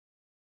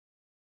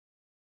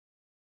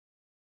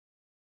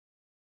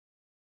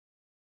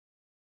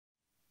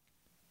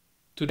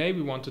Today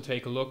we want to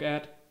take a look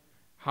at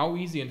how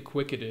easy and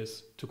quick it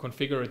is to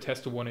configure a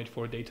Testo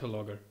 184 data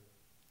logger.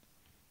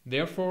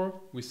 Therefore,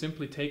 we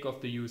simply take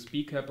off the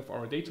USB cap of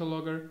our data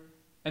logger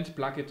and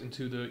plug it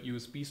into the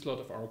USB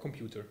slot of our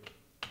computer.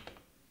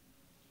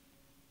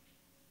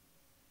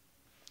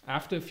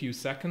 After a few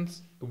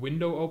seconds, a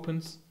window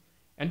opens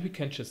and we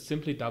can just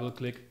simply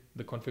double-click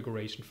the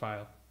configuration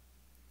file.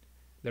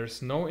 There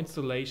is no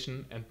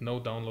installation and no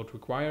download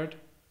required.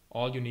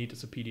 All you need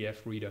is a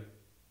PDF reader.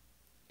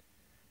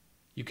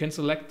 You can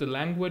select the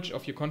language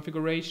of your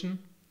configuration.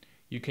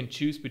 You can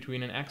choose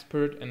between an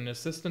expert and an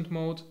assistant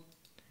mode,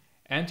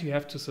 and you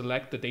have to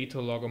select the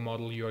data logger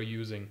model you are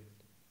using.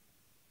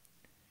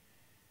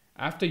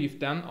 After you've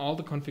done all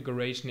the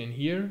configuration in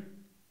here,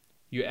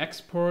 you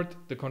export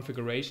the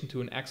configuration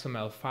to an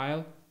XML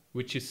file,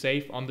 which you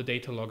save on the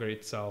data logger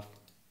itself.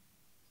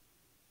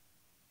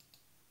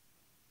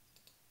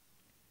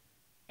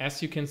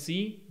 As you can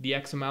see, the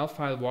XML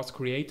file was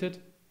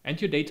created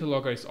and your data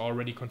logger is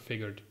already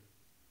configured.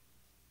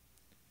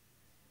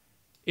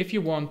 If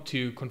you want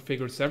to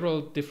configure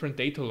several different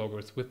data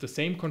loggers with the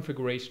same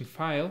configuration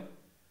file,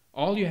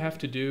 all you have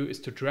to do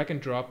is to drag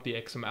and drop the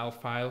XML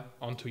file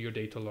onto your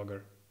data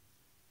logger.